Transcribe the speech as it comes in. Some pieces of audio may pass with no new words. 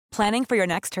Planning for your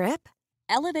next trip?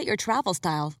 Elevate your travel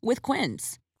style with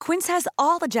Quince. Quince has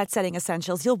all the jet-setting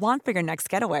essentials you'll want for your next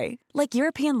getaway, like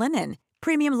European linen,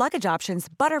 premium luggage options,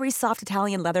 buttery soft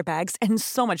Italian leather bags, and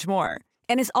so much more.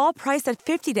 And is all priced at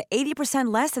 50 to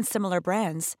 80% less than similar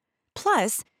brands.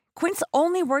 Plus, Quince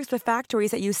only works with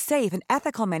factories that use safe and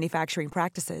ethical manufacturing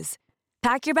practices.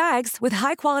 Pack your bags with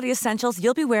high-quality essentials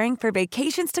you'll be wearing for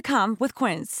vacations to come with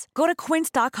Quince. Go to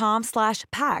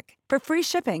quince.com/pack for free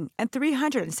shipping and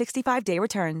 365-day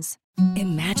returns.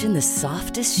 Imagine the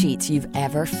softest sheets you've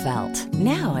ever felt.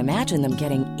 Now imagine them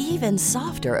getting even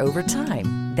softer over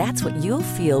time. That's what you'll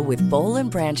feel with Boll &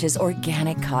 Branch's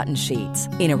organic cotton sheets.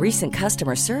 In a recent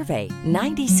customer survey,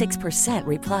 96%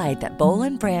 replied that Boll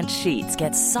 & Branch sheets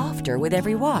get softer with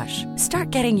every wash.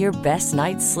 Start getting your best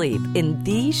night's sleep in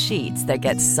these sheets that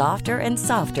get softer and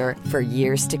softer for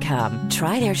years to come.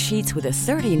 Try their sheets with a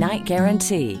 30-night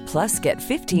guarantee. Plus, get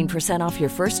 15% off your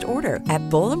first order at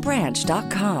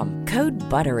bollandbranch.com. Code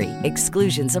BUTTERY.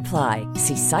 Exclusions apply.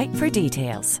 See site for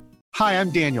details. Hi, I'm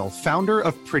Daniel, founder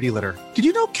of Pretty Litter. Did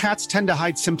you know cats tend to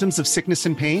hide symptoms of sickness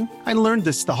and pain? I learned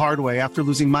this the hard way after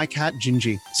losing my cat,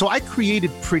 Gingy. So I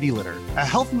created Pretty Litter, a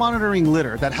health monitoring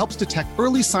litter that helps detect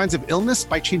early signs of illness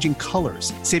by changing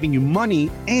colors, saving you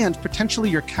money and potentially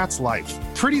your cat's life.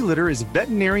 Pretty Litter is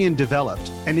veterinarian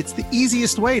developed, and it's the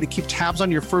easiest way to keep tabs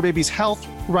on your fur baby's health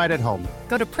right at home.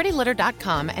 Go to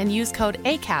prettylitter.com and use code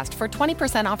ACAST for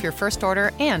 20% off your first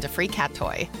order and a free cat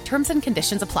toy. Terms and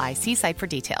conditions apply. See site for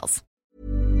details.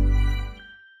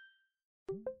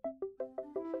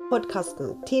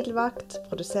 Podcasten Tidligvakt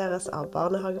produseres av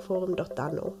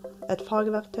barnehageforum.no, et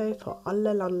fagverktøy for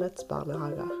alle landets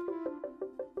barnehager.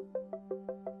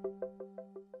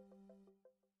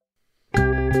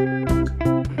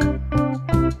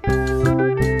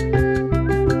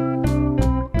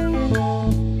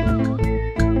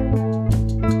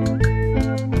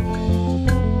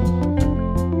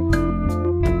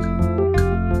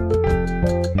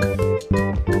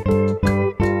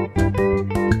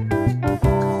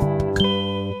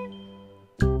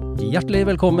 Hjertelig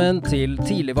velkommen til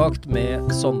Tidligvakt med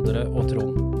Sondre og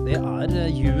Trond. Det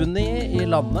juni i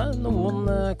landet. Noen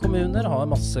kommuner har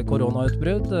masse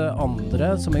koronautbrudd.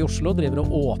 Andre, som i Oslo, driver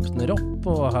og åpner opp,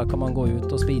 og her kan man gå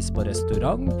ut og spise på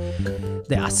restaurant.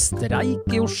 Det streik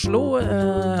i Oslo.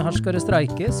 Her skal det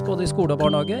streikes, både i skole og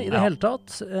barnehage. I det hele tatt.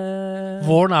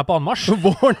 Våren på anmarsj.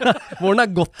 Våren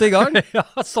godt i gang. Ja,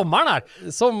 sommeren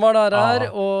Sommeren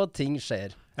her, og ting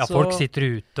skjer. Ja, folk sitter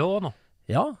ute og nå.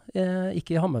 Ja,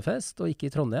 ikke i Hammerfest og ikke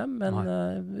i Trondheim, men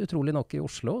utrolig nok i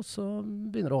Oslo, så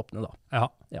begynner det å åpne da.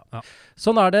 Ja.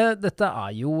 Sånn det. Dette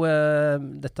er jo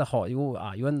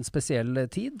en spesiell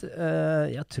tid.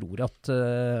 Jeg tror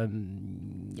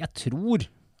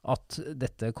at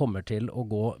dette kommer til å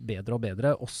gå bedre og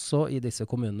bedre, også i disse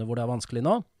kommunene hvor det vanskelig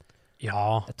nå.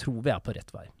 Ja. Jeg tror vi på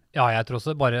rett vei. Ja, jeg tror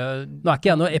også bare... Nå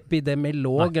ikke jeg noe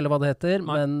epidemiolog, eller hva det heter,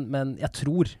 men jeg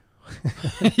tror...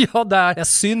 Ja, jeg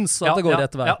syns at det går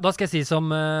rett vei. Ja, da skal jeg si som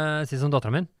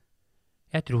datteren min.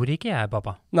 Jeg tror ikke jeg,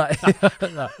 pappa. Nei.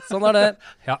 Sånn det.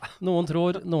 Ja. Noen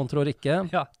tror ikke.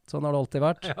 Ja. Sånn har det alltid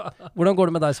vært. Ja. Hvordan går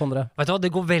det med deg, Sondre? Vet du hva,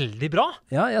 det går veldig bra.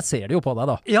 Ja, jeg ser det jo på deg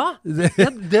da. Ja,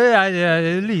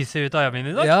 det lyser ut av øynene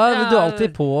mine i dag. Ja, du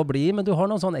alltid på å bli, men du har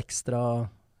noen sånn ekstra...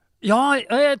 Ja,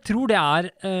 jeg tror det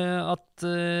at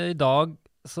i dag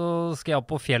så skal jeg opp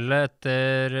på fjellet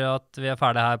etter at vi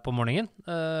ferdig her på morgenen.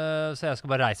 Så jeg skal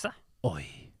bare reise. Oi.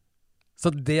 Så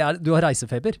du har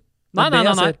reisefeber? Nei,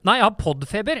 jeg har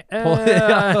poddfeber.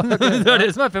 Det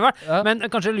det som feber. Ja. Men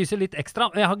kanskje lyser litt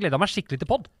ekstra. Jeg har gledet meg skikkelig til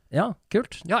podd. Ja,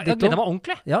 kult. Ja, jeg har gledet meg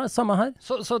ordentlig. Ja, samme her.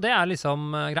 Så det liksom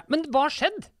greit. Men hva har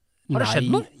skjedd? Har det skjedd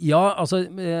noe? Ja, altså,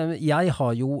 jeg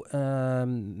har jo,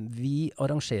 vi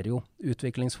arrangerer jo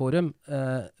Utviklingsforum,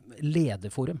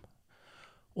 lederforum.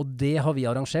 Og det har vi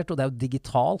arrangert, og det jo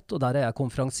digitalt, og der jeg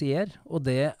konferansier. Og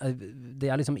det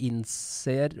jeg liksom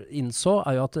innså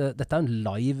jo at dette en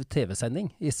live TV-sending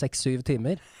i 6-7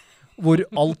 timer, hvor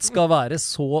alt skal være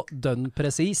så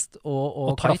dønn-presist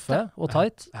og klaffe og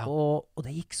tight. Ja. Og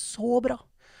det gikk så bra.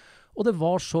 Og det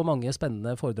var så mange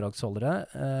spennende foredragsholdere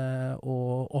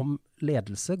om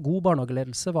ledelse. God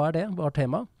barnehageledelse, hva det? Var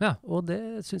tema. Ja. Og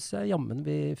det synes jeg jammen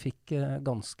vi fikk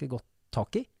ganske godt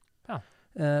tak i.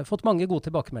 Fått mange gode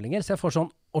tilbakemeldinger, så jeg får sånn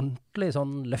ordentlig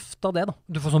sånn løft av det da.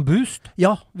 Du får sånn boost?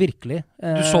 Ja, virkelig.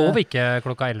 Du sov ikke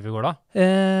klokka 11 i går da?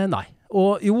 Nei.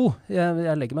 Og jo,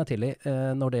 jeg legger meg tidlig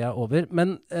når det over.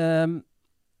 Men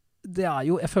det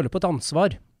jo, jeg føler på et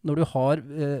ansvar når du har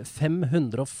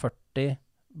 540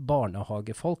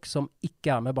 barnehagefolk som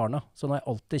ikke med barna. Sånn har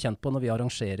jeg alltid kjent på når vi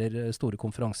arrangerer store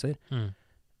konferanser.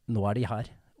 Nå de her,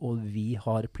 og vi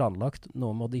har planlagt.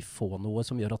 Nå må de få noe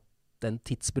som gjør at den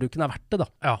tidsbruken verdt det da.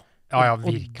 Ja,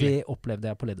 virkelig. Og det opplevde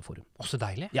jeg på Lederforum. Også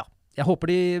deilig. Ja. Jeg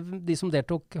håper de som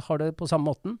deltok har det på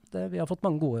samme måten. Vi har fått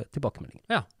mange gode tilbakemeldinger.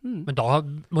 Ja, men da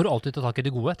må du alltid ta tak i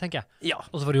det gode, tenker jeg. Ja.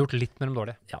 Og så får du gjort litt mellom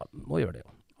dårlig. Ja, må gjøre det jo.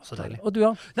 Også deilig. Og du,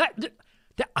 ja? Nei,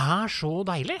 det så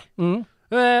deilig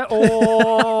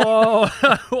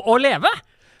å leve.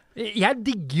 Jeg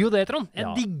digger jo det, Trond.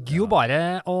 Jeg digger jo bare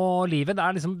livet. Det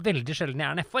liksom veldig sjelden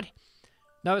jeg nedfor.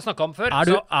 Det har vi snakket om før.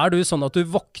 Er du sånn at du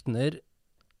våkner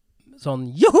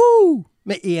sånn, joho!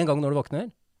 Med en gang når du våkner?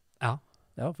 Ja.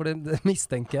 Ja, for det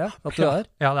mistenker jeg at du er.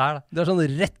 Ja, det det. Du er sånn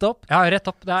rett opp. Ja, rett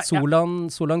opp. Solan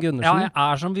Gundersen. Ja,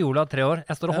 jeg som Viola 3 år.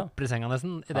 Jeg står og hopper i senga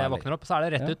nesten. I det jeg våkner opp, så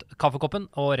det rett ut kaffekoppen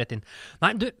og rett inn.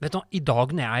 Nei, du, vet du hva? I dag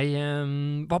når jeg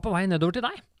var på vei nedover til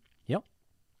deg,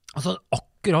 altså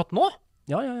akkurat nå,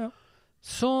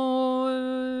 så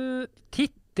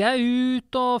titter jeg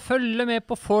ut og følger med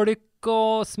på folk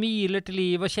og smiler til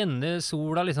livet og kjenner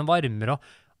sola liksom varmer.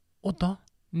 Og da,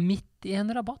 midt i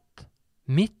en rabatt,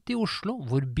 midt i Oslo,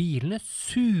 hvor bilene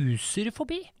suser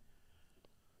forbi,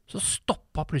 så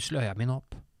stoppet plutselig øya mine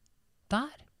opp.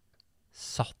 Der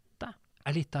satt det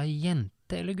en liten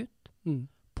jente eller gutt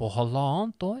på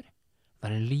 1,5 år,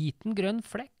 var en liten grønn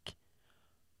flekk,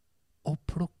 og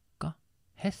plukka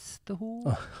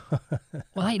hestehov.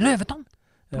 Løvetann!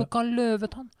 Plukka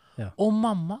løvetann. Ja. Og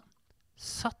mamma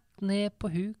satt ned på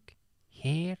huk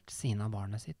helt siden av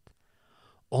barnet sitt,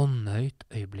 og nøyt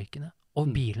øyeblikkene,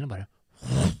 og bilene bare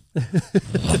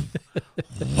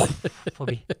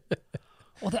forbi.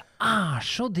 Og det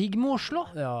så digg med Oslo.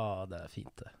 Ja, det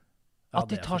fint det. At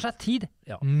de tar seg tid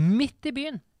midt i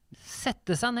byen.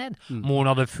 Sette seg ned. Moren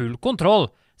hadde full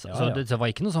kontroll. Så det var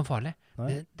ikke noe sånn farlig.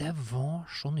 Det var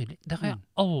så nydelig. Det har jeg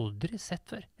aldri sett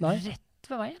før. Rett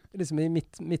ved veien. Liksom i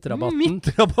midtrabatten.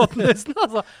 Midtrabatten nesten,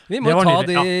 altså. Vi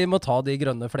må ta de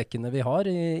grønne flekkene vi har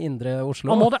i indre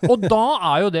Oslo. Og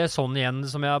da jo det sånn igjen,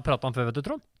 som jeg pratet om før, vet du,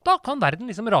 Trond. Da kan verden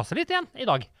liksom rase litt igjen i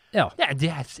dag. Ja.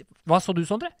 Hva så du,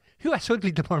 Sondre? Jo, jeg så et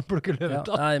lite barn plukke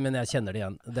løvetann. Nei, men jeg kjenner det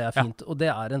igjen. Det fint. Og det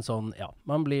en sånn,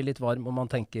 man blir litt varm, og man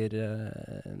tenker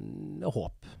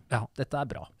håp. Ja. Dette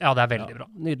bra. Ja, det veldig bra.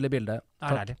 Nydelig bilde.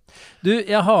 Det deilig. Du,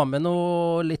 jeg har med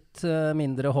noe litt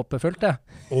mindre håpefullt, jeg.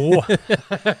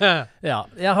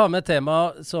 Jeg har med et tema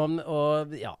som,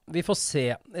 og vi får se.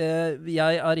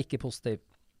 Jeg ikke positiv,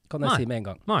 kan jeg si med en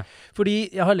gang. Nei. Fordi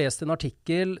jeg har lest en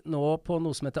artikkel nå på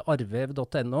noe som heter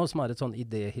arvev.no, som et sånn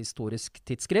idehistorisk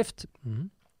tidsskrift.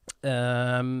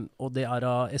 Og det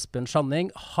av Espen Schanning.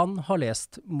 Han har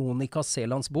lest Monica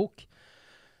Selands bok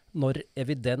Når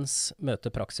evidens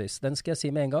møter praksis. Den skal jeg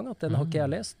si med en gang at den har ikke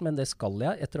jeg lest, men det skal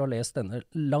jeg etter å ha lest denne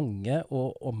lange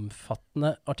og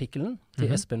omfattende artikkelen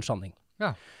til Espen Schanning.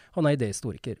 Ja. Han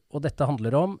idehistoriker, og dette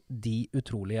handler om De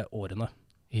utrolige årene.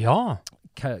 Ja.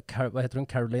 Hva heter hun?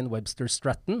 Caroline Webster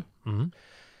Stratton.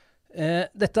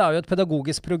 Dette jo et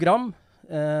pedagogisk program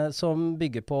som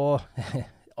bygger på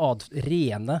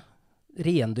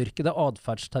rendyrkede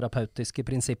adferdsterapeutiske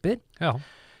prinsipper. Ja.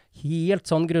 Helt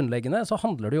sånn grunnleggende så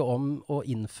handler det jo om å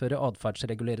innføre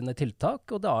adferdsregulerende tiltak,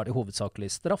 og da det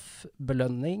hovedsakelig straff,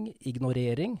 belønning,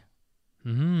 ignorering,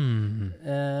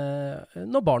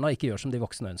 når barna ikke gjør som de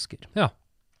voksne ønsker. Ja.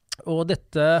 Og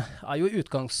dette jo i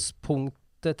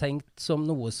utgangspunktet tenkt som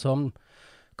noe som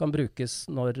kan brukes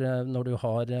når du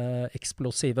har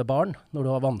eksplosive barn, når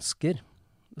du har vansker,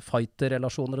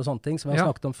 fighter-relasjoner og sånne ting, som vi har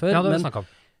snakket om før. Ja, det har vi snakket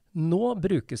om. Nå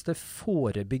brukes det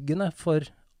forebyggende for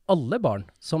alle barn,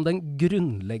 som den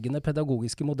grunnleggende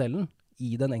pedagogiske modellen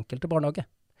i den enkelte barnehage.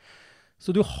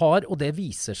 Så du har, og det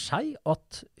viser seg,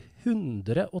 at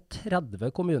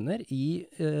 130 kommuner i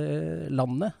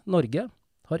landet, Norge,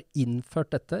 har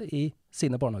innført dette i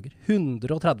sine barnehager.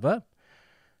 130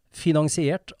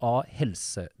 finansiert av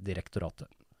Helsedirektoratet.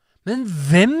 Men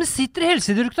hvem sitter i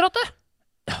Helsedirektoratet?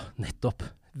 Ja, nettopp.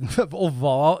 Og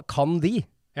hva kan de?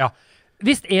 Ja,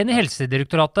 hvis en i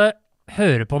Helsedirektoratet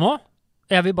hører på nå,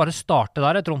 jeg vil bare starte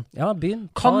der, Trond. Ja, begynn.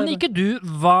 Kan ikke du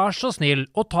være så snill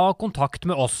å ta kontakt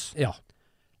med oss? Ja.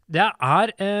 Det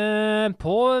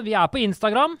vi på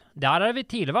Instagram, der vi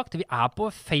Tidligvakt. Vi på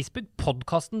Facebook,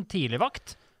 podcasten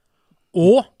Tidligvakt.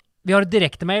 Og vi har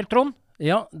direktemail, Trond.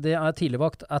 Ja, det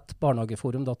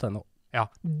tidligvakt@barnehageforum.no. Ja,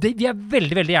 vi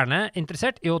veldig, veldig gjerne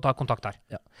interessert i å ta kontakt der.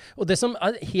 Ja. Og det som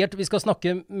helt, vi skal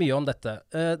snakke mye om dette,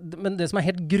 men det som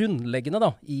helt grunnleggende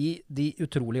da, i De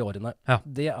utrolige årene,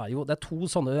 det det to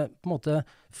sånne på en måte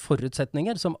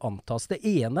forutsetninger som antas. Det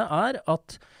ene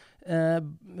at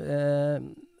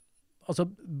altså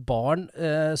barn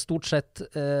stort sett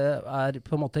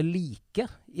på en måte like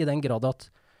i den grad at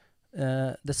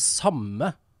det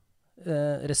samme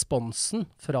responsen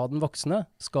fra den voksne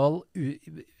skal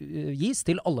gis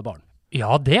til alle barn.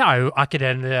 Ja, det er ikke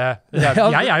den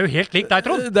jeg jo helt lik deg,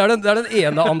 Trond. Det er den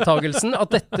ene antagelsen,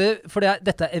 at for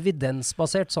dette er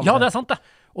evidensbasert. Sondre. Ja, det er sant det.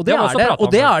 Og det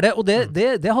er det, og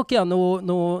det har ikke jeg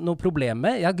noe problem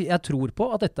med. Jeg tror på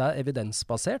at dette er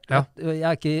evidensbasert. Ja. Jeg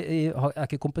er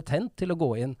ikke kompetent til å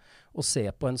gå inn og se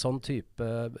på en sånn type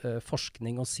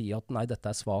forskning og si at nei,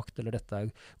 dette er svagt, eller dette er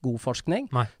god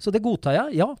forskning. Nei. Så det godtar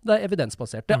jeg. Ja, det er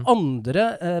evidensbasert. Det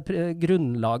andre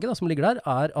grunnlaget da, som ligger der,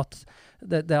 er at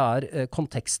det er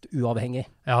kontekstuavhengig.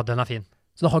 Ja, den er fin.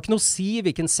 Så det har ikke noe å si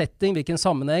hvilken setting, hvilken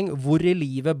sammenheng, hvor i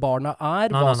livet barna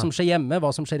er, hva som skjer hjemme, hva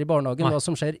som skjer i barnehagen, hva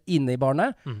som skjer inne i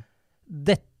barnet.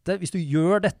 Dette, hvis du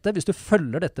gjør dette, hvis du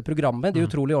følger dette programmet, de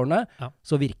utrolige årene,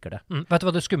 så virker det. Vet du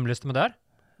hva det skumleste med det er?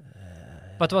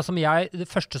 Vet du hva som det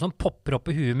første som popper opp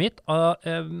i huet mitt,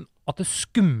 at det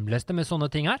skumleste med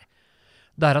sånne ting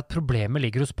det er at problemet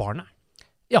ligger hos barnet.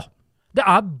 Ja. Det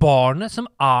er barnet som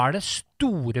er det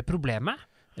store problemet.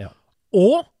 Ja.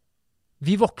 Og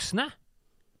vi voksne,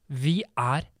 vi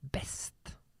er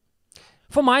best.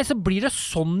 For meg så blir det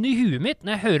sånn i huet mitt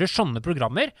når jeg hører sånne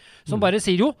programmer som bare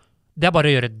sier jo, det er bare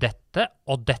å gjøre dette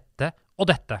og dette og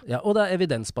dette. Ja, og det er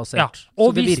evidensbasert. Ja. Så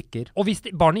det virker. Og hvis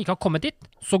barnet ikke har kommet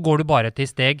dit, så går du bare til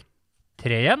steg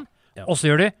 3 igjen, og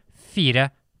så gjør du 4,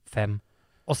 5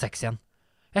 og 6 igjen.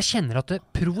 Jeg kjenner at det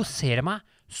provoserer meg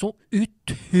så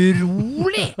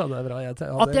utrolig Ja, det er bra.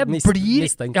 at jeg blir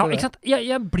ikke sant?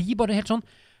 Jeg blir bare helt sånn.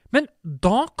 Men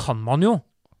da kan man jo.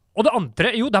 Og det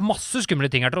andre, det er masse skumle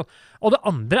ting her, Trond. Og det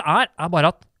andre er bare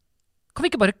at kan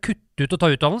vi ikke bare kutte ut og ta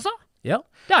utdannelse? Ja.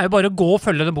 Det er jo bare å gå og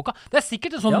følge den boka. Det er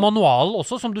sikkert en sånn manual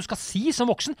også som du skal si som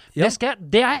voksen. Ja.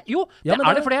 Det er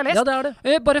det fordi jeg har lest. Ja, det er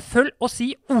det. Bare følg og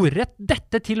si ordrett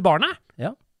dette til barnet.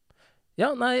 Ja. Ja,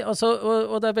 nei, altså,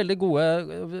 og det er veldig gode,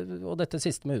 og dette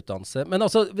siste med utdannelse. Men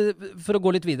altså, for å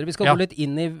gå litt videre, vi skal gå litt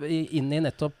inn i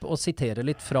nettopp og sitere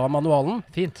litt fra manualen.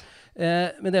 Fint.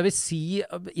 Men det jeg vil si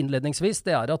innledningsvis,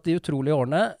 det er at de utrolige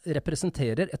årene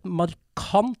representerer et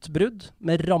markant brudd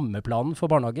med rammeplanen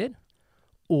for barnehager,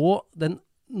 og den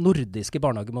nordiske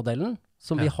barnehagemodellen,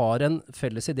 som vi har en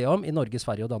felles idé om i Norge,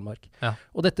 Sverige og Danmark. Ja.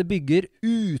 Og dette bygger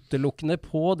utelukkende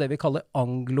på det vi kaller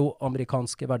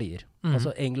angloamerikanske verdier. Altså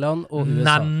England og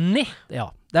USA. Nanny! Ja,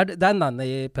 det er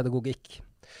nanny-pedagogikk.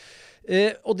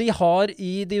 Og de har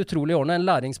i de utrolige årene en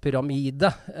læringspyramide.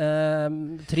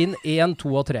 Trinn 1,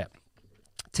 2 og 3.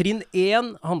 Trinn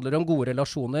 1 handler om gode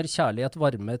relasjoner, kjærlighet,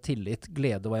 varme, tillit,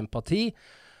 glede og empati.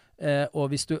 Og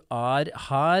hvis du er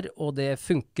her, og det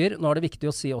funker, nå er det viktig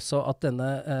å si også at denne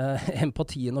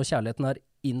empatien og kjærligheten er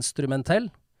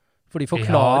instrumentell, for de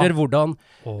forklarer hvordan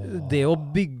det å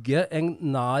bygge en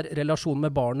nær relasjon med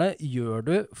barnet gjør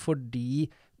du, fordi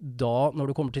da,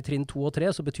 når du kommer til trinn 2 og 3,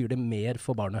 så betyr det mer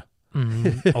for barnet.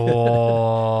 Det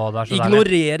er så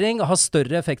Ignorering har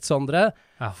større effekt, Sondre,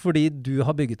 fordi du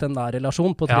har bygget en nær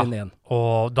relasjon på trinn 1.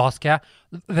 Og da skal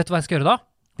vet du hva jeg skal gjøre da?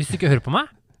 Hvis du ikke hører på meg,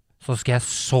 så skal jeg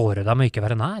såre deg med ikke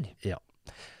være nær. Ja.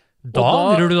 Da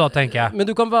angrer du da, tenker jeg. Men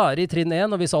du kan være i trinn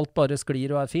 1, og hvis alt bare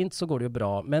sklir og er fint, så går det jo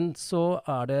bra. Men så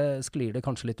sklir det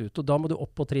kanskje litt ut, og da må du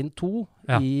opp på trinn 2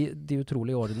 i de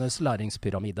utrolige årenes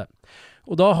læringspyramide.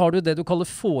 Og da har du det du kaller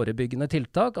forebyggende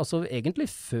tiltak, altså egentlig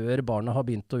før barnet har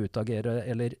begynt å utagere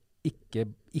eller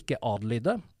ikke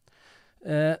adlyde.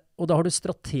 Og da har du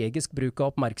strategisk bruk av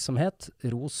oppmerksomhet,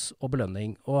 ros og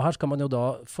belønning. Og her skal man jo da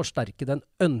forsterke den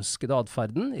ønskede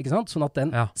adferden, ikke sant? Sånn at den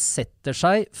setter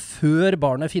seg før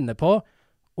barnet finner på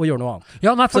å gjøre noe annet.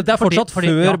 Ja, nei, så det er fortsatt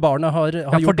før barnet har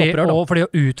gjort opprør. For det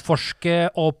å utforske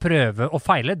og prøve og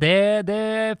feile, det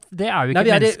er jo ikke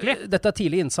menneskelig. Dette er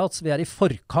tidlig innsats. Vi er i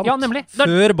forkant, nemlig.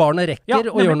 før barnet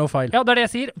rekker å gjøre noe feil. Ja, det er det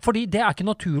jeg sier. Fordi det er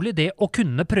ikke naturlig det å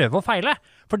kunne prøve og feile.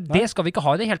 For det skal vi ikke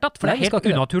ha i det hele tatt. For det er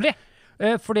helt unaturlig.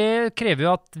 For det krever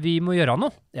jo at vi må gjøre noe.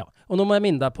 Ja, og nå må jeg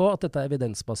minne deg på at dette er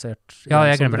evidensbasert. Ja,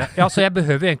 jeg glemmer det. Ja, så jeg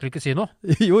behøver egentlig ikke si noe.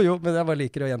 jo, men jeg bare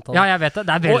liker å gjenta det. Ja, jeg vet det.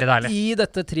 Det er veldig deilig. Og i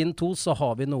dette trinn 2 så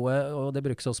har vi noe, og det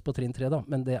brukes også på trinn 3 da,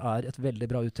 men det er et veldig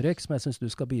bra uttrykk som jeg synes du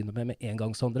skal begynne med en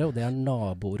gang, Sondre, og det er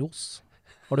naboros.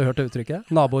 Har du hørt det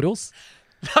uttrykket? Naboros?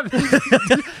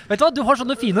 Vet du hva, du har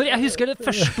sånne fine ord. Jeg husker det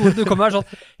første ordet du kom med er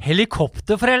sånn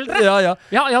helikopterforeldre. Ja,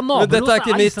 naboros. Men dette er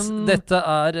ikke liksom... Dette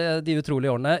er de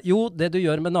utrolige årene. Jo, det du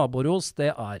gjør med naboros, det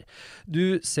er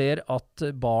du ser at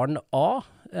barn A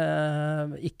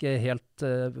ikke helt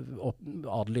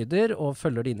adlyder og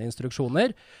følger dine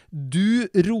instruksjoner. Du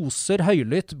roser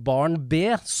høylytt barn B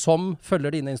som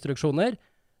følger dine instruksjoner,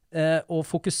 og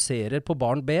fokuserer på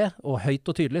barn B og høyt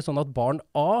og tydelig, sånn at barn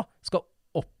A skal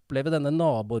oppleve denne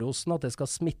naborosen, at det skal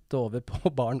smitte over på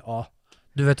barn A.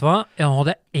 Du vet hva? Jeg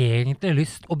hadde egentlig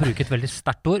lyst å bruke et veldig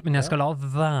sterkt ord, men jeg skal la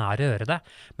være å gjøre det.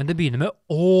 Men det begynner med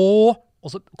å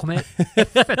og så kommer jeg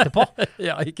F etterpå.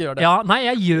 Ja, ikke gjør det. Ja, nei,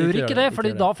 jeg gjør ikke det, ikke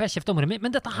fordi gjør det. da får jeg kjeft av mora mi.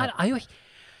 Men dette her er jo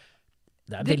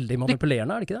Det veldig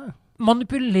manipulerende, er det ikke det?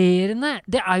 manipulerende.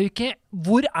 Det er jo ikke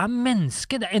hvor er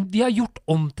mennesket? Vi har gjort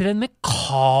om til en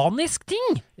mekanisk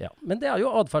ting. Ja, men det er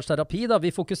jo adferdsterapi da.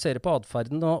 Vi fokuserer på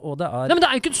adferden, og det er... Nei, men det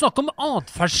er jo ikke snakk om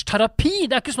adferdsterapi.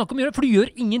 Det er ikke snakk om å gjøre, for du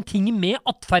gjør ingenting med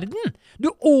adferden. Du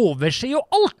overser jo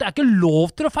alt. Det er ikke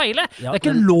lov til å feile. Ja, det er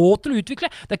ikke lov til å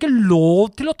utvikle. Det er ikke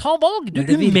lov til å ta valg. Du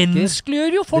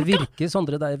umenneskeliggjør jo folk. Det virker,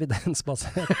 Sondre, det er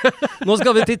evidensbasert. Nå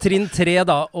skal vi til trinn 3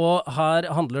 da, og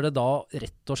her handler det da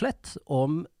rett og slett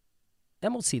om, jeg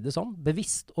må si det sånn,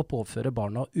 bevisst å påføre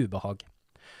barna ubehag.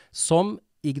 Som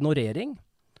ignorering,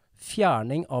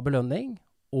 fjerning av belønning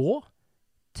og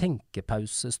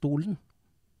tenkepausestolen.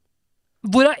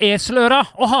 Hvor er eseløra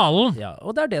og halen? Ja,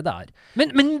 og det er det er.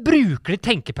 Men bruker de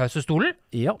tenkepausestolen?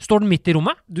 Ja. Står den midt i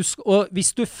rommet? Og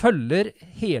hvis du følger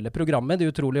hele programmet, De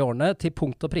utrolige årene, til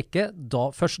punkt og prikke,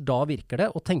 først da virker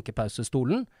det, og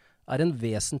tenkepausestolen er en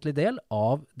vesentlig del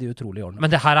av De utrolige årene.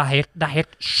 Men det her er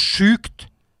helt sjukt.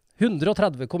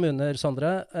 130 kommuner, Sondre,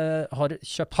 har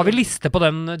kjøpt... Har vi liste på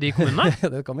de kommunene?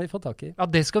 Det kan vi få tak i. Ja,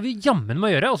 det skal vi jammen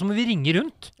med gjøre, og så må vi ringe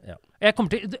rundt. Ja. Jeg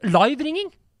kommer til...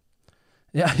 Live-ringing?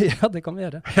 Ja, det kan vi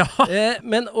gjøre. Ja.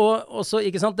 Men også,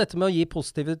 ikke sant, dette med å gi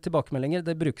positive tilbakemeldinger,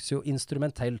 det brukes jo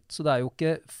instrumentelt, så det er jo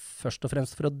ikke først og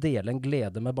fremst for å dele en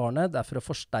glede med barnet, det er for å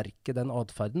forsterke den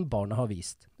adferden barnet har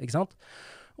vist, ikke sant?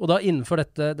 Og da innenfor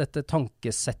dette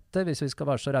tankesettet, hvis vi skal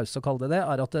være så rause å kalle det,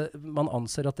 er at man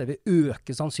anser at det vil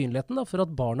øke sannsynligheten da, for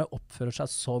at barnet oppfører seg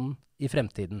sånn i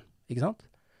fremtiden, ikke sant?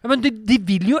 Ja, men de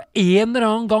vil jo en eller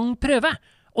annen gang prøve.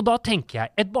 Og da tenker jeg,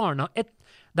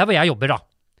 der hvor jeg jobber da,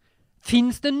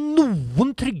 finnes det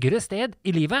noen tryggere sted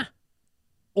i livet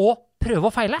å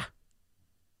prøve å feile?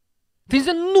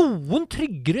 Finnes det noen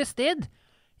tryggere sted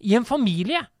i en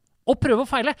familie å prøve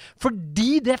å feile?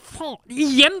 Fordi det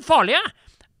igjen farlige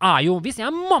er jo, hvis jeg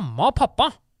er mamma og pappa,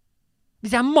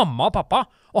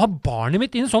 og har barnet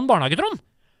mitt i en sånn barnehagetron,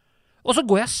 og så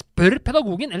går jeg og spør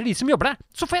pedagogen, eller de som jobber der,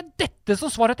 så får jeg dette som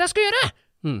svar at jeg skal gjøre.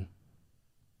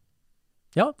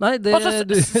 Ja, nei, det... Altså,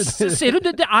 ser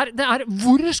du, det er,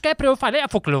 hvor skal jeg prøve å feile?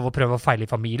 Jeg får ikke lov å prøve å feile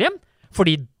i familien,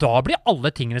 fordi da blir alle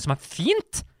tingene som er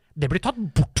fint, det blir tatt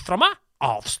bort fra meg.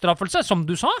 Avstraffelse, som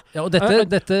du sa. Ja, og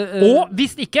og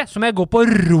hvis ikke, så må jeg gå på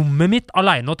rommet mitt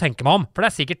alene og tenke meg om, for det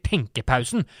er sikkert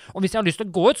tenkepausen. Og hvis jeg har lyst til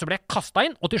å gå ut, så blir jeg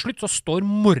kastet inn, og til slutt så står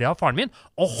mora og faren min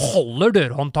og holder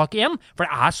dørhåndtaket igjen, for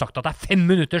det er sagt at det er 5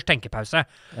 minutters tenkepause.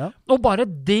 Ja. Og bare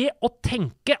det å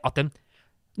tenke at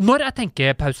når er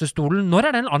tenkepausestolen, når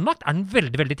er den anlagt? Er den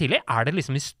veldig, veldig tidlig? Er det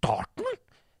liksom i starten?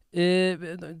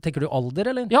 Tenker du alder,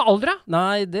 eller? Ja, alder, ja.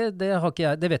 Nei, det har ikke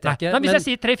jeg, det vet jeg ikke. Nei, hvis jeg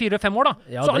sier 3, 4, 5 år da,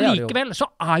 ja, så allikevel så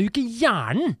er jo ikke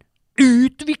hjernen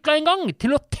utviklet en gang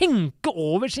til å tenke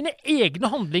over sine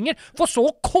egne handlinger, for så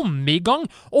å komme i gang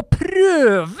og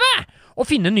prøve å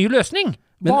finne en ny løsning.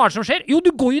 Hva er det som skjer? Jo,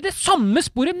 du går i det samme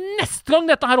sporet neste gang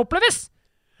dette her oppleves.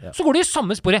 Ja. Så går du i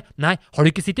samme sporet. Nei, har du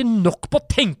ikke sittet nok på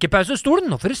tenkepausestolen?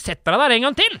 Nå får du sette deg der en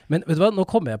gang til. Men vet du hva, nå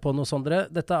kommer jeg på noe, Sondre.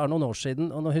 Dette er noen år siden,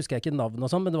 og nå husker jeg ikke navn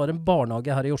og sånn, men det var en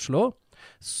barnehage her i Oslo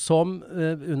som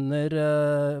under,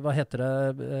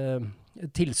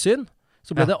 tilsyn,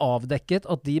 så ble det avdekket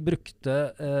at de brukte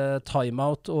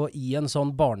timeout og i en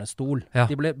sånn barnestol. Ja.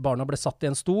 Barna ble satt i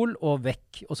en stol og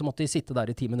vekk, og så måtte de sitte der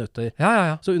i 10 minutter.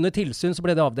 Ja. Så under tilsyn så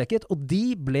ble det avdekket, og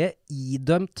de ble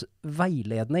idømt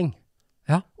veiledning.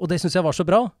 Ja. Og det synes jeg var så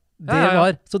bra.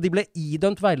 Så de ble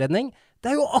idømt veiledning. Det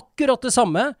er jo akkurat det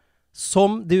samme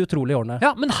som De utrolige årene.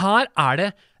 Ja, men her er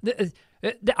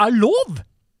det er lov.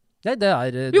 Nei, det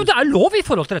er lov i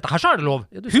forhold til dette. Her så er det lov.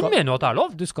 Ja, hun mener jo at det er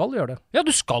lov. Du skal gjøre det. Ja,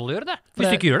 du skal gjøre det. Hvis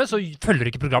du ikke gjør det, så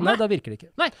følger ikke programmet. Nei, da virker det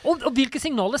ikke. Nei, og hvilke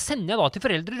signaler sender jeg da til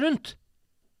foreldre rundt?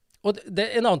 Og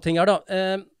en annen ting er da...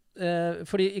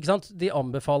 fordi, ikke sant, de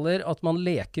anbefaler at man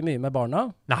leker mye med barna.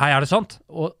 Nei, er det sant?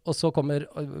 Og så kommer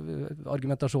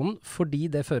argumentasjonen, fordi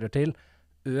det fører til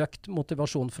økt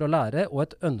motivasjon for å lære, og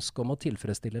et ønske om å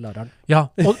tilfredsstille læreren. Ja,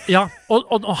 og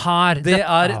her...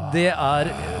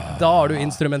 Da er du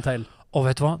instrumentell. Og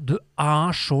vet du hva? Du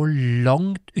er så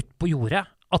langt ut på jordet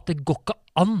at det går ikke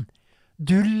an.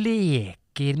 Du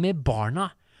leker med barna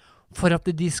for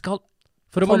at de skal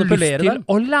for å manipulere dem.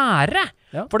 Å lære.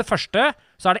 Ja. For det første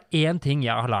så er det en ting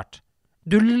jeg har lært.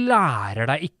 Du lærer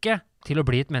deg ikke til å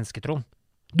bli et menneske, Trond.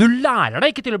 Du lærer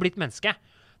deg ikke til å bli et menneske.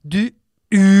 Du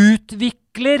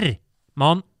utvikler.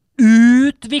 Man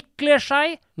utvikler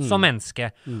seg som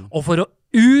menneske. Og for å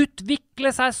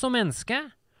utvikle seg som menneske,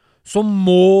 så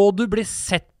må du bli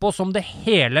sett på som det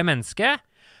hele mennesket,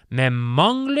 med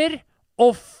mangler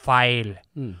og feil.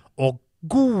 Og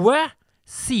gode,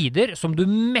 sider som du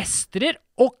mestrer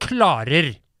og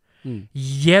klarer.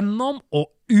 Gjennom å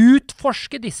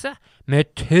utforske disse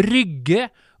med trygge,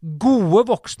 gode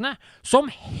voksne som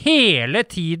hele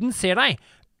tiden ser deg,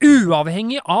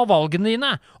 uavhengig av valgene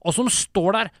dine, og som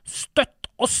står der støtt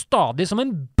og stadig som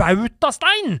en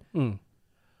bautastein.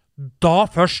 Da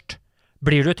først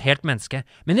blir du et helt menneske.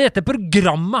 Men i dette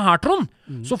programmet her, Trond,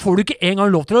 så får du ikke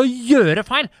engang lov til å gjøre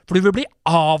feil, for du vil bli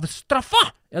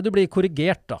avstraffet. Ja, du blir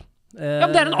korrigert da. Ja,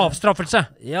 men det en avstraffelse.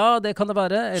 Ja, det kan det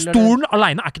være. Eller Stolen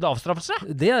alene er ikke det avstraffelse?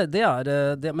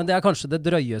 Men det kanskje det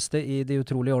drøyeste i de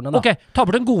utrolige årene da. Ok, ta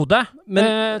bort en gode.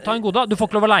 Ta en gode. Du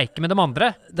får ikke lov å leke med dem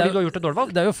andre, fordi du har gjort et dårlig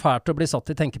valg. Det jo fælt å bli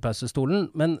satt i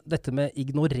tenkepausestolen, men dette med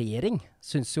ignorering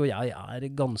synes jo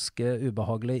jeg ganske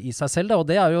ubehagelig i seg selv da. Og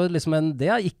det jo liksom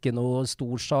det ikke noe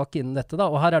stor sak innen dette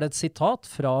da. Og her det et sitat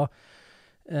fra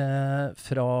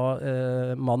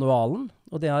manualen,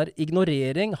 og det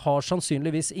ignorering har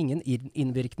sannsynligvis ingen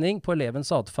innvirkning på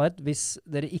elevens adferd hvis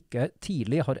dere ikke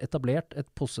tidlig har etablert et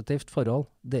positivt forhold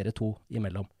dere to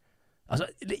imellom.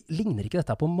 Altså, ligner ikke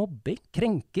dette på mobbing?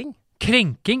 Krenking?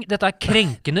 Krenking? Dette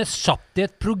krenkende satt i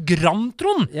et program,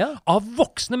 Trond, av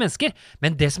voksne mennesker.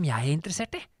 Men det som jeg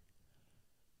interessert i,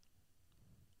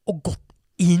 og gått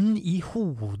inn i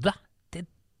hodet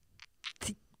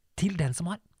til den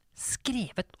som har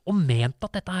skrevet og ment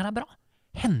at dette her bra.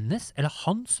 Hennes, eller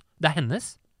hans, det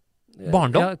hennes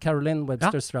barndom. Ja, Caroline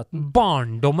Webster Stratton.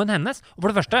 Barndommen hennes. Og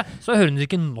for det første, så hører hun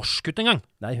ikke norsk ut engang.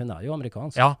 Nei, hun jo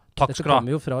amerikansk. Ja, takk dette skal du ha.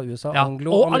 kommer jo fra USA,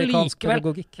 anglo-amerikansk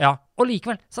pedagogikk. Ja, og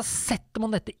likevel så setter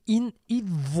man dette inn i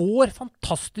vår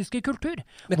fantastiske kultur.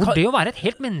 Hvor det å være et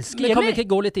helt menneske gjelder. Men kan vi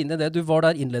ikke gå litt inn i det? Du var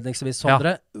der innledningsvis,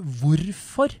 Sondre.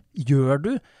 Hvorfor gjør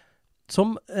du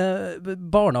som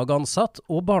barnehageansatt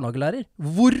og barnehagelærer,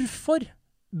 hvorfor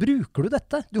bruker du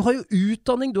dette? Du har jo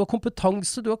utdanning, du har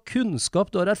kompetanse, du har kunnskap,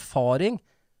 du har erfaring.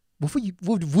 Hvorfor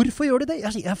gjør du det?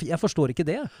 Jeg forstår ikke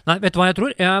det. Nei, vet du hva jeg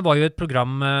tror? Jeg var jo i et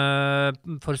program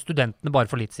for studentene bare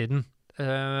for litt siden,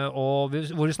 hvor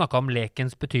vi snakket om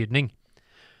lekens betydning.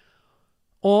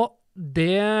 Og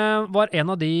det var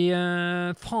en av de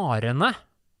farene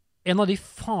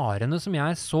som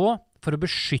jeg så for å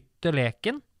beskytte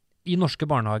leken i norske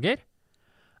barnehager,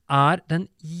 den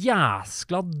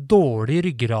jæskla dårlige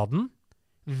ryggraden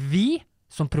vi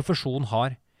som profesjon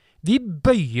har. Vi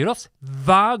bøyer oss,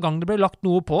 hver gang det blir lagt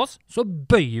noe på oss, så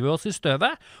bøyer vi oss i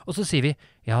støvet, og så sier vi,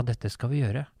 ja, dette skal vi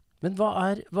gjøre. Men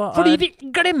hva Fordi vi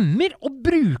glemmer å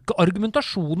bruke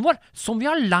argumentasjonen vår, som vi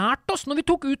har lært oss når vi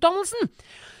tok utdannelsen.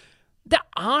 Det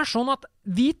sånn at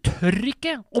vi tør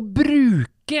ikke å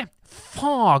bruke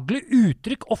faglig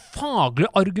uttrykk og faglig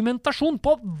argumentasjon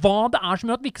på hva det som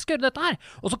gjør at vi ikke skal gjøre dette her.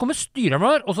 Og så kommer styreren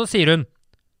vår, og så sier hun,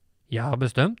 jeg har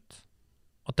bestemt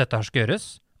at dette her skal gjøres.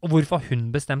 Og hvorfor har hun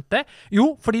bestemt det? Jo,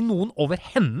 fordi noen over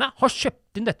henne har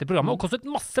kjøpt inn dette programmet og kostet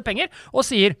masse penger, og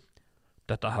sier,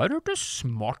 dette her hørtes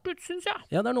smart ut, synes jeg.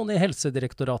 Ja, det noen i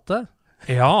Helsedirektoratet.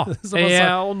 Ja,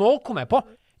 og nå kom jeg på,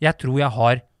 jeg tror jeg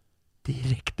har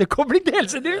direkte kobling til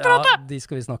Helsedirektoratet. Ja, de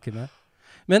skal vi snakke med.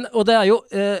 Men, og det jo,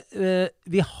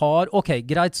 vi har, ok,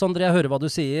 greit Sondre, jeg hører hva du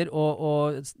sier,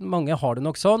 og mange har det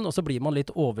nok sånn, og så blir man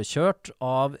litt overkjørt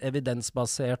av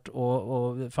evidensbasert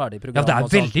og ferdig program. Ja, det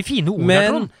veldig fine ord her,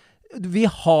 Trond. Men vi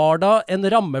har da en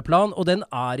rammeplan, og den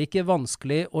ikke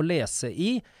vanskelig å lese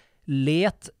i.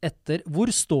 Let etter, hvor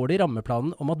står det i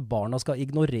rammeplanen om at barna skal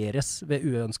ignoreres ved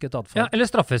uønsket adferd? Ja, eller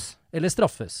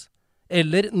straffes.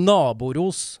 Eller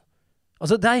naboros.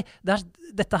 Altså,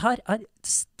 dette her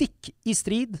stikk i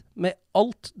strid med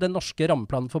alt den norske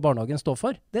rammeplanen for barnehagen står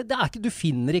for. Du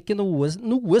finner ikke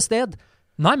noe sted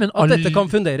at dette kan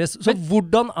funderes. Så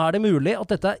hvordan det mulig at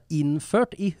dette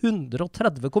innført i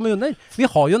 130 kommuner? Vi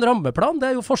har jo en rammeplan,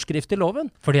 det jo forskrift i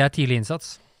loven. For det tidlig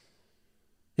innsats.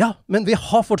 Ja, men vi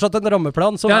har fortsatt en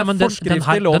rammeplan som forskrift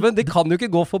i loven. De kan jo ikke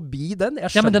gå forbi den.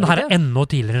 Ja, men den her enda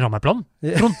tidligere rammeplan.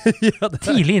 Ja,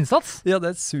 tidlig innsats. Ja,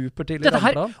 det supertidlig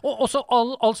rammeplan. Og også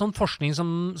all sånn forskning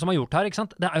som har gjort her, ikke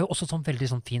sant? Det jo også sånn veldig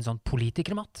sånn fin sånn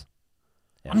politikermat.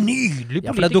 Ja. Nydelig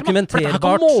politikermat. Ja, for det dokumenterbart. For dette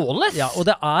her kan måles. Ja, og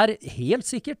det helt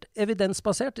sikkert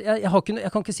evidensbasert. Jeg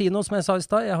kan ikke si noe som jeg sa i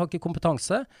sted. Jeg har ikke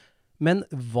kompetanse. Men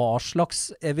hva slags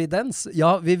evidens?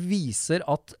 Ja, vi viser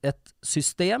at et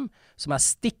system som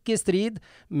stikk i strid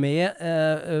med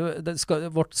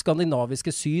vårt skandinaviske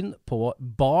syn på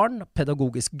barn,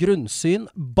 pedagogisk grunnsyn,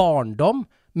 barndom,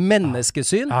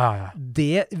 menneskesyn,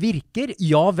 det virker,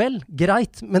 ja vel,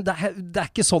 greit, men det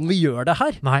ikke sånn vi gjør det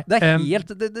her. Nei,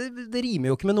 det rimer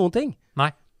jo ikke med noen ting.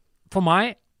 Nei, for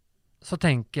meg så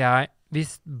tenker jeg,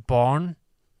 hvis barn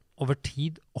over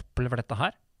tid opplever dette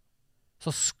her, så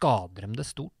skader de det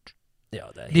stort. Ja,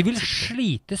 de vil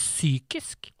slite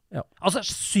psykisk. Ja. Altså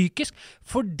psykisk,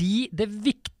 fordi det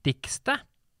viktigste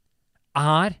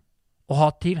er å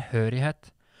ha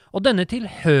tilhørighet. Og denne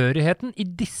tilhørigheten i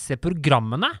disse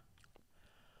programmene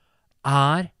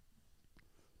er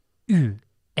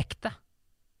uekte.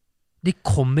 De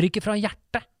kommer ikke fra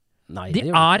hjertet. Nei,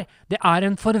 Det er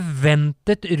en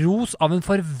forventet ros av en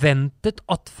forventet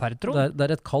atferd, tror jeg. det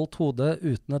er et kaldt hode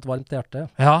uten et varmt hjerte.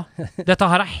 Ja, dette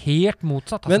her er helt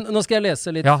motsatt. Altså. Men nå skal jeg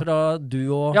lese litt fra du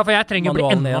og Ja, for jeg trenger å bli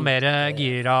manualen enda igjen. mer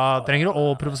gira, trenger du,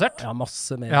 og provosert. Ja,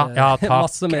 masse mer, Ja, takk.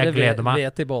 masse mer Jeg gleder meg.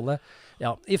 ved til bålet.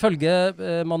 Ja,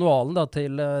 ifølge manualen da,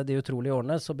 til De utrolige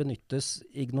årene så benyttes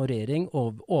ignorering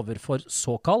overfor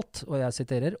såkalt, og jeg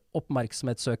siterer,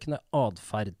 oppmerksomhetssøkende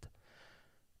adferd.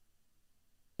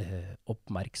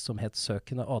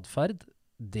 Oppmerksomhetssøkende adferd,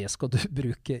 det skal du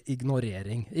bruke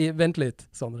ignorering. Vent litt,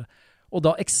 Sandra. Og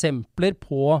da eksempler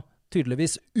på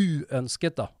tydeligvis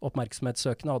uønsket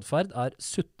oppmerksomhetssøkende adferd er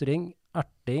sutring,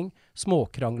 erting,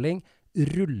 småkrangling,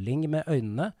 rulling med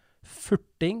øynene,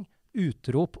 furting,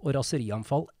 utrop og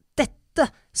raserianfall. Dette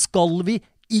skal vi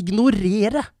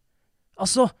ignorere!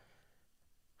 Altså,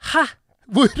 hæ?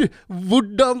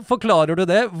 Hvordan forklarer du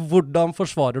det? Hvordan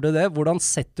forsvarer du det? Hvordan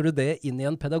setter du det inn i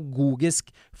en pedagogisk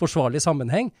forsvarlig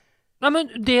sammenheng? Nei, men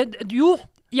jo,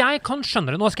 jeg kan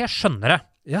skjønne det. Nå skal jeg skjønne det.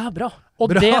 Ja, bra.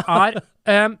 Og bra. det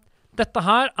er, dette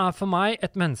her er for meg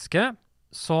et menneske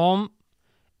som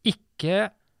ikke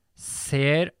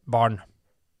ser barn.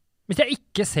 Hvis jeg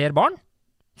ikke ser barn,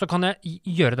 så kan jeg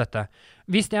gjøre dette.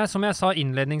 Hvis jeg, som jeg sa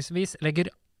innledningsvis,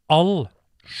 legger all skyld...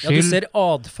 Ja, du ser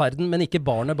adferden, men ikke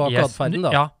barnet bak adferden, da.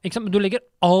 Ja, ikke sant? Du legger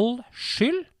all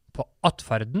skyld på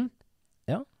adferden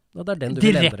Ja, og det er den du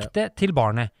vil endre. direkte til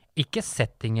barnet. Ikke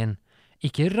settingen,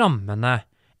 ikke rammene,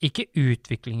 ikke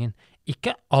utviklingen,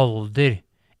 ikke alder,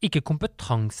 ikke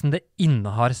kompetansen det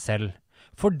innehar selv.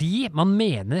 Fordi man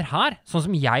mener her, sånn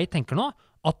som jeg tenker nå,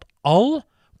 at all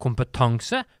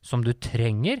kompetanse som du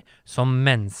trenger som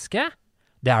menneske,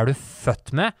 det er du født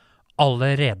med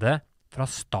allerede fra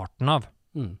starten av.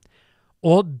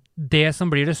 Og det som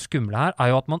blir det skumle her,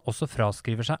 er jo at man også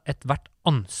fraskriver seg et hvert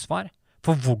ansvar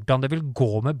for hvordan det vil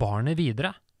gå med barnet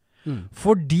videre.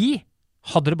 Fordi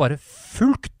hadde det bare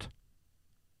fulgt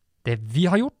det vi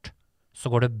har gjort,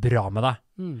 så går det bra med deg.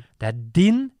 Det er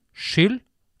din skyld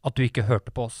at du ikke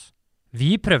hørte på oss.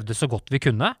 Vi prøvde så godt vi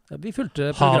kunne. Ja, vi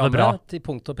fulgte Ha det bra. programmet til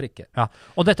punkt og prikke. Ja,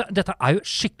 og dette er jo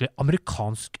skikkelig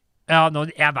amerikansk. Ja,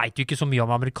 jeg vet jo ikke så mye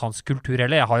om amerikansk kultur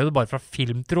heller. Jeg har jo det bare fra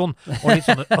filmtron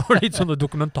og litt sånne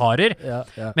dokumentarer. Ja,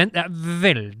 ja. Men det er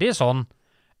veldig sånn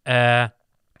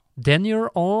then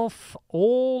you're off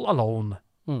all alone.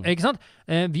 Ikke sant?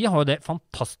 Vi har jo det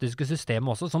fantastiske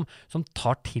systemet også som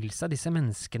tar til seg disse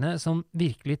menneskene som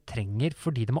virkelig trenger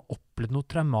fordi de har opplevd noe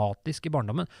traumatisk i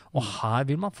barndommen. Og her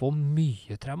vil man få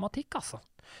mye traumatikk, altså.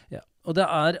 Ja. Og det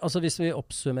er, altså hvis vi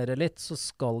oppsummerer litt, så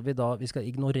skal vi skal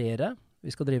ignorere. Vi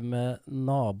skal drive med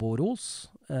naboros.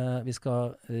 Vi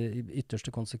skal i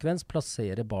ytterste konsekvens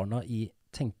plassere barna i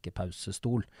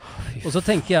tenkepausestol. Og så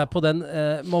tenker jeg på den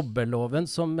mobbeloven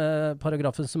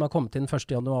paragrafen som har kommet inn 1.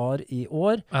 januar i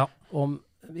år, om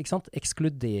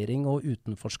ekskludering og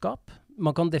utenforskap.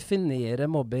 Man kan definere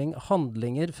mobbing,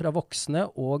 handlinger fra voksne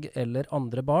og eller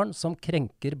andre barn som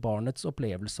krenker barnets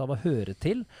opplevelse av å høre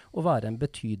til og være en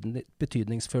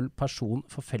betydningsfull person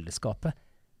for fellesskapet.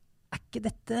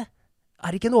 Er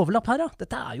det ikke en overlapp her, da?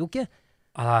 Dette er jo ikke...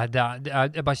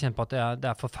 Jeg bare kjenner på at det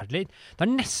er forferdelig. Det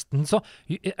er nesten så...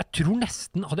 Jeg tror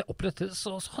nesten, hadde jeg opplevd det,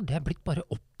 så hadde jeg blitt bare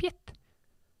oppgitt.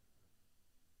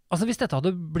 Altså, hvis dette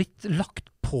hadde blitt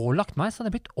pålagt meg, så hadde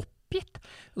jeg blitt oppgitt.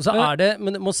 Og så er det,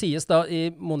 men det må sies da, i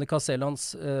Monica Selands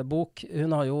bok,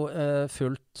 hun har jo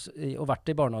fulgt og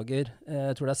vært i barnehager,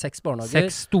 jeg tror det er 6 barnehager.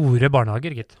 6 store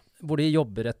barnehager, gitt. Hvor de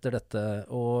jobber etter dette,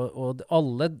 og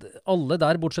alle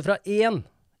der, bortsett fra en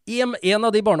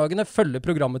av de barnehagene følger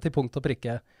programmet til punkt og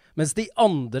prikke. Mens de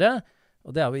andre,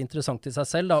 og det er jo interessant i seg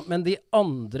selv da, men de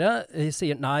andre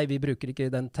sier, nei, vi bruker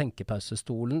ikke den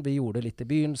tenkepausestolen, vi gjorde det litt i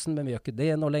begynnelsen, men vi gjør ikke det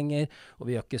nå lenger, og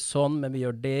vi gjør ikke sånn, men vi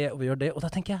gjør det, og vi gjør det. Og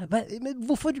da tenker jeg, men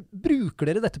hvorfor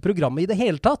bruker dere dette programmet i det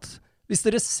hele tatt? Hvis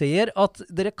dere ser at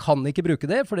dere kan ikke bruke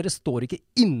det, for dere står ikke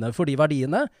inne for de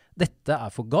verdiene, dette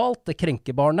er for galt, det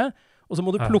krenker barnet, og så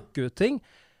må du plukke ut ting.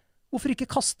 Hvorfor ikke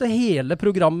kaste hele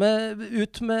programmet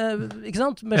ut med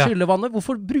skyllevannet?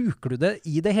 Hvorfor bruker du det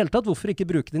i det hele tatt? Hvorfor ikke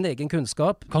bruke din egen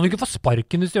kunnskap? Kan du ikke få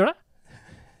sparken hvis du gjør det?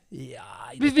 Ja,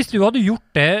 hvis du hadde gjort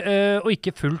det, og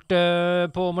ikke fulgt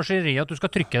på maskineriet, at du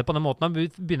skal trykke det på den måten,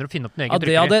 og begynner å finne opp din egen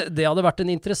trykkeri. Det hadde vært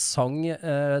en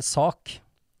interessant sak.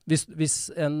 Hvis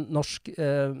en norsk,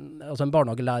 altså en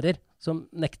barnehagelærer som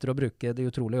nekter å bruke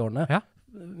De utrolige årene,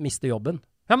 mister jobben.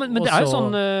 Ja, men det er jo så,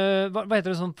 sånn, hva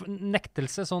heter det, sånn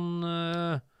nektelse, sånn...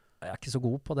 Jeg ikke så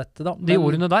god på dette da. De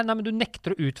ordene der, nei, men du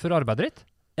nekter å utføre arbeidet ditt.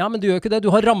 Ja, men du gjør ikke det. Du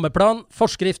har rammeplan,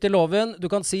 forskrift i loven. Du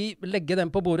kan si, legge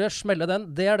den på bordet, smelle den.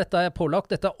 Dette er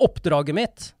pålagt. Dette er oppdraget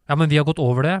mitt. Ja, men vi har gått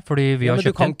over det, fordi vi har men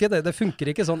kjøpt du kan ikke det. Det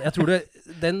funker ikke sånn. Jeg tror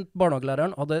den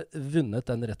barnehagelæreren hadde vunnet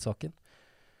den rettssaken.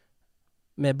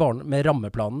 Med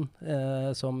rammeplanen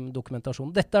som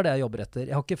dokumentasjon. Dette er det jeg jobber etter.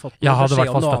 Jeg har ikke fått noe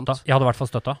beskjed om noe annet. Jeg hadde i hvert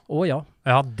fall støtta. Å ja.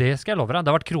 Ja, det skal jeg love deg.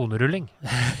 Det har vært kronerulling.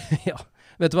 Ja.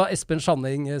 Vet du hva Espen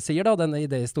Schanning sier da, denne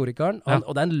idéhistorikeren?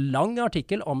 Og det er en lang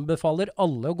artikkel, anbefaler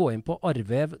alle å gå inn på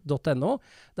arvev.no.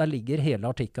 Der ligger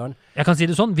hele artikkelen. Jeg kan si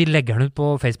det sånn, vi legger den ut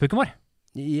på Facebooken vår.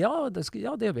 Ja, det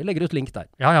gjør vi. Legger ut link der.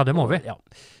 Ja, det må vi. Ja.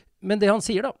 Men det han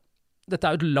sier da, dette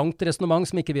er jo et langt resonemang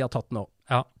som ikke vi har tatt nå.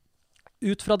 Ja.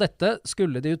 Ut fra dette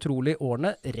skulle de utrolige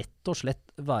årene rett og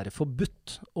slett være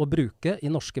forbudt å bruke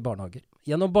i norske barnehager.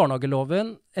 Gjennom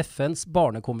barnehageloven, FNs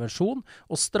barnekonvensjon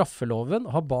og straffeloven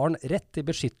har barn rett til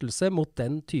beskyttelse mot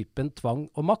den typen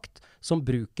tvang og makt som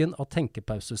bruken av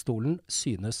tenkepausestolen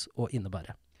synes å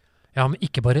innebære. Ja, men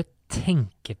ikke bare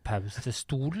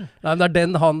tenkepausestolen. Nei, men det er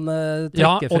den han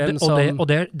trekker frem som... Og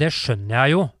det skjønner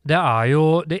jeg jo.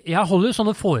 Jeg holder jo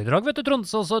sånne foredrag, vet du, Trond,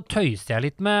 så tøyser jeg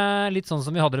litt med litt sånn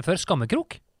som vi hadde det før,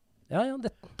 skammekrok. Ja,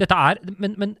 Dette er,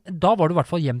 men da var du i hvert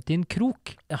fall gjemt i en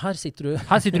krok. Ja, her sitter du.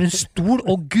 Her sitter en stol,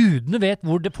 og gudene vet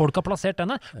hvor folk har plassert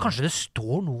denne. Kanskje det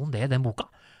står noe om det i den boka.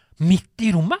 Midt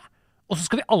i rommet. Og så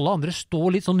skal vi alle andre stå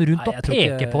litt sånn rundt og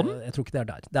peke på den. Jeg tror ikke det er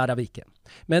der. Der er vi ikke.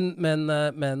 Men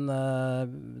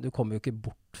du kommer jo ikke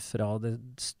bort fra det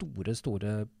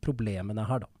store problemene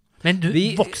her da. Men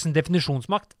voksen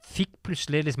definisjonsmakt fikk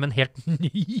plutselig liksom en helt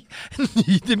ny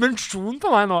dimensjon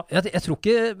på meg nå. Jeg tror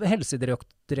ikke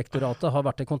Helsedirektoratet har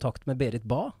vært i kontakt med Berit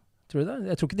Ba. Tror du det?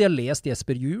 Jeg tror ikke de har lest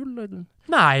Jesper Juhl.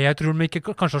 Nei, jeg tror de ikke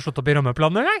kanskje har slått opp i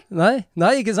rammeplanen engang.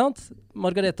 Nei, ikke sant?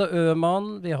 Margareta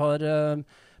Øhman, vi har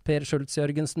Per Schultz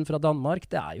Jørgensen fra Danmark.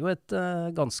 Det er jo et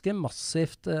ganske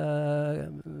massivt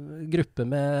gruppe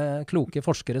med kloke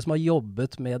forskere som har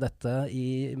jobbet med dette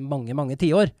i mange, mange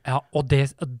tiår. Ja, og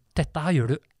dette her gjør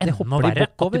du enda verre,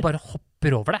 at de bare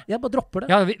hopper over det. Ja, bare dropper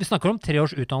det. Ja, vi snakker om 3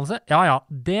 års utdannelse. Ja,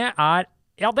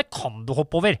 det kan du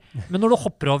hoppe over. Men når du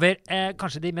hopper over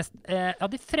kanskje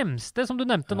de fremste som du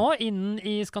nevnte nå, innen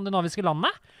i skandinaviske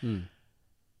landene,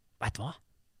 vet du hva?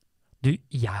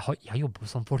 Jeg jobber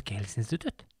hos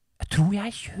Folkehelseinstitutt. Jeg tror jeg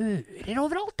kjører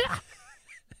overalt, jeg.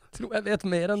 Jeg tror jeg vet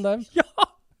mer enn dem. Ja!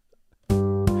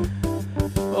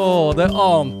 Det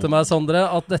ante meg, Sondre,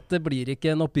 at dette blir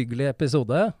ikke en oppbyggelig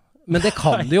episode. Men det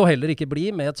kan det jo heller ikke bli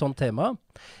med et sånt tema.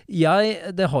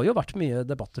 Det har jo vært mye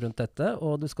debatt rundt dette,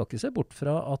 og du skal ikke se bort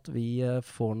fra at vi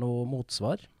får noe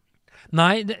motsvar.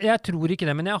 Nei, jeg tror ikke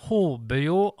det, men jeg håper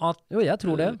jo at... Jo, jeg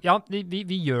tror det. Ja,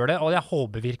 vi gjør det, og jeg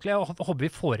håper virkelig, og håper vi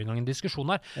får i gang en diskusjon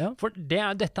her. Ja. For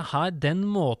dette her, den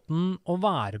måten å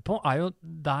være på, er jo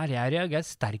der jeg reagerer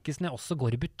sterkest når jeg også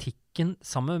går i butikken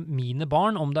sammen med mine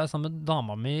barn, om det er sammen med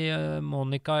dama mi,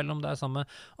 Monica, eller om det er sammen med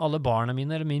alle barna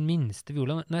mine, eller min minste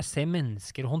Viola. Når jeg ser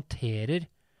mennesker håndterer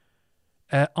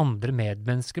andre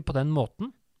medmennesker på den måten,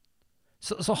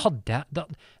 så hadde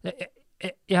jeg...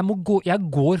 Jeg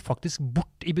går faktisk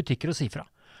bort i butikker og sier fra.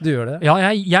 Du gjør det? Ja,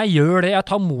 jeg gjør det. Jeg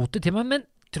tar motet til meg. Men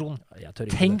Trond,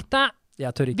 tenk deg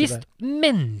hvis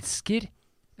mennesker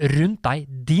rundt deg,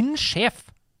 din sjef,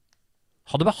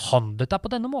 hadde behandlet deg på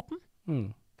denne måten.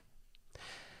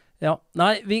 Ja,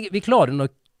 nei, vi klarer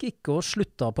nok ikke å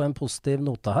slutte på en positiv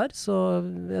note her, så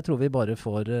jeg tror vi bare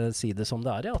får si det som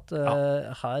det er, at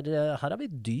her er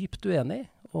vi dypt uenige.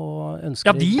 Og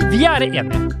ønsker vi er enige.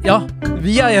 Ja,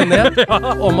 vi er enige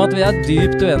om at vi er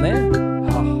dypt uenige.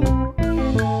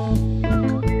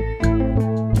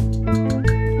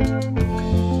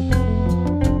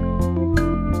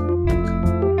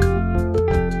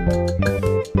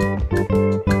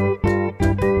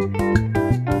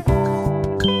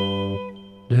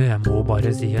 Jeg må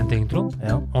bare si en ting, Trond.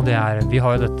 Ja. Og det er, vi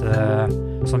har jo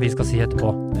dette som vi skal si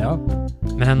etterpå. Ja.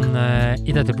 Men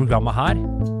i dette programmet her,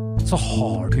 så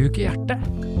har du jo ikke hjerte.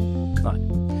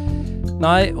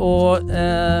 Nei, og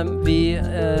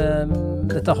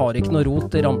dette har ikke noe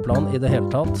rot i ramplan i det hele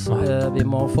tatt. Vi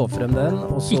må få frem den,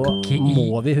 og så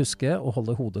må vi huske å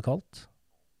holde hodet kaldt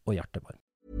og hjertet varmt.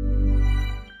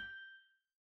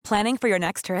 Planning for your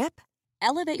next trip?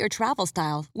 Elevate your travel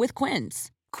style with Quince.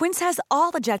 Quince has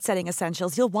all the jet-setting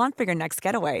essentials you'll want for your next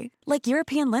getaway, like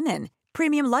European linen,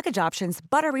 premium luggage options,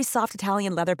 buttery soft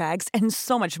Italian leather bags, and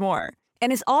so much more.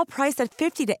 And is all priced at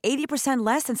 50 to 80%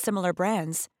 less than similar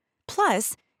brands.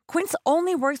 Plus, Quince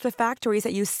only works with factories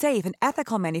that use safe and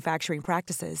ethical manufacturing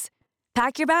practices.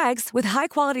 Pack your bags with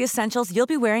high-quality essentials you'll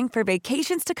be wearing for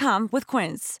vacations to come with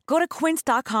Quince. Go to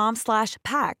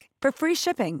quince.com/pack for free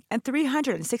shipping and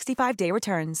 365-day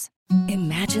returns.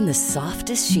 Imagine the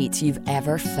softest sheets you've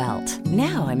ever felt.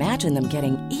 Now imagine them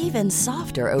getting even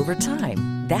softer over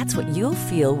time. That's what you'll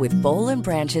feel with Boll &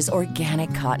 Branch's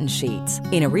organic cotton sheets.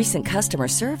 In a recent customer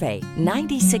survey,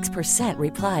 96%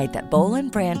 replied that Boll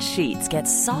 & Branch sheets get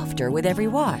softer with every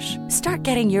wash. Start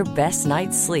getting your best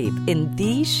night's sleep in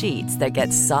these sheets that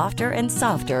get softer and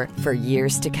softer for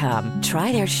years to come.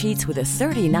 Try their sheets with a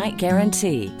 30-night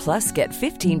guarantee. Plus, get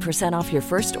 15% off your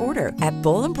first order at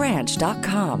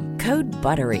bollandbranch.com. Code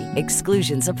BUTTERY.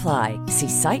 Exclusions apply. See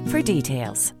site for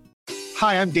details.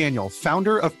 Hi, I'm Daniel,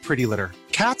 founder of Pretty Litter.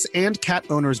 Cats and cat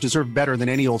owners deserve better than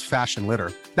any old-fashioned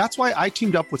litter. That's why I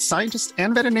teamed up with scientists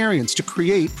and veterinarians to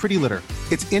create Pretty Litter.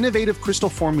 Its innovative crystal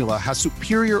formula has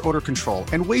superior odor control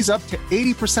and weighs up to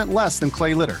 80% less than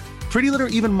clay litter. Pretty Litter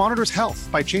even monitors health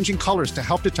by changing colors to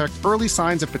help detect early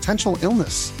signs of potential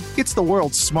illness. It's the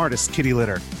world's smartest kitty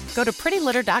litter. Go to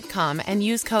prettylitter.com and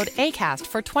use code ACAST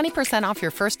for 20% off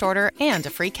your first order and a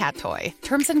free cat toy.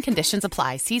 Terms and conditions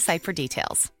apply. See site for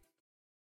details.